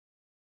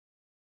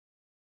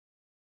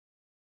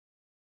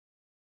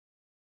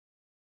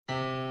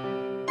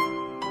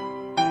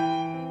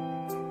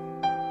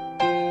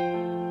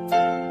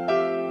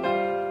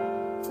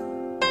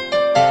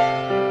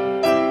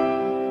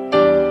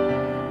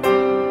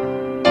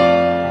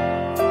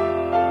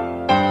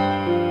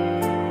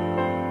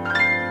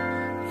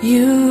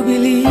you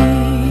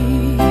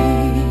believe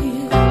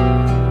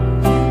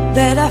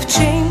that I've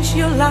changed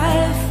your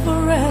life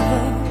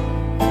forever,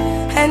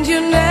 and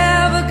you're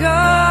never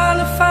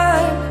gonna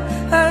find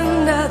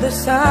another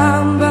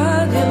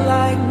somebody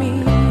like me,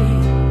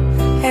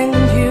 and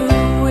you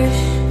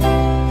wish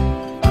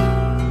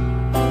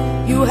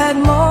you had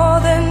more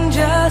than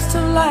just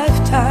a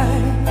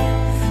lifetime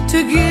to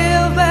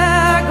give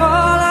back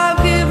all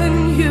I've given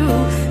you,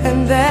 and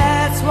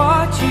that's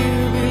what you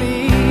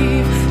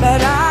believe,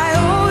 that I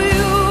owe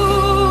you.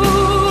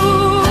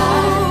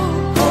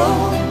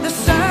 The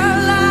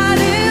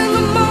sunlight in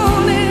the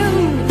morning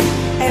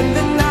and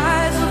the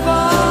nights of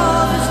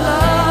all this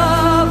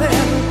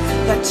loving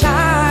that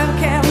time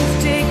can't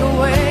take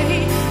away,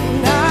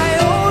 and I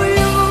owe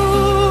you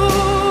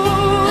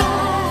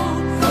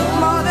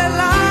more than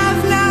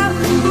life now,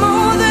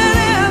 more than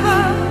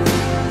ever.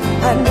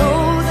 I know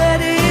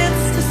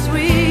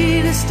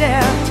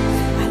debt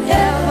I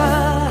never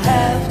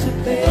have to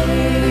pay.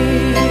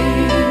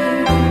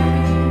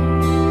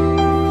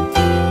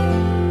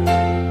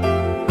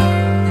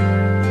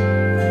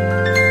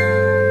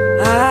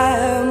 I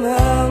am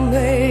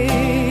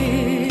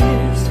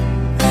amazed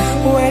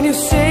when you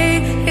say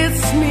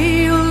it's me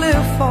you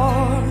live for.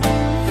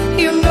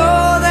 You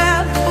know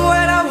that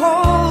when I'm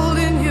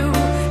holding you,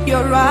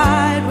 you're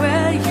right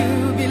where you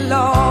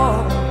belong.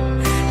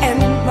 And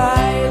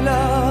my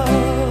love,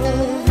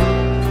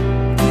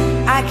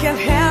 I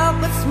can't help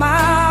but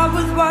smile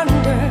with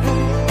wonder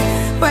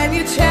when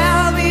you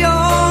tell me you're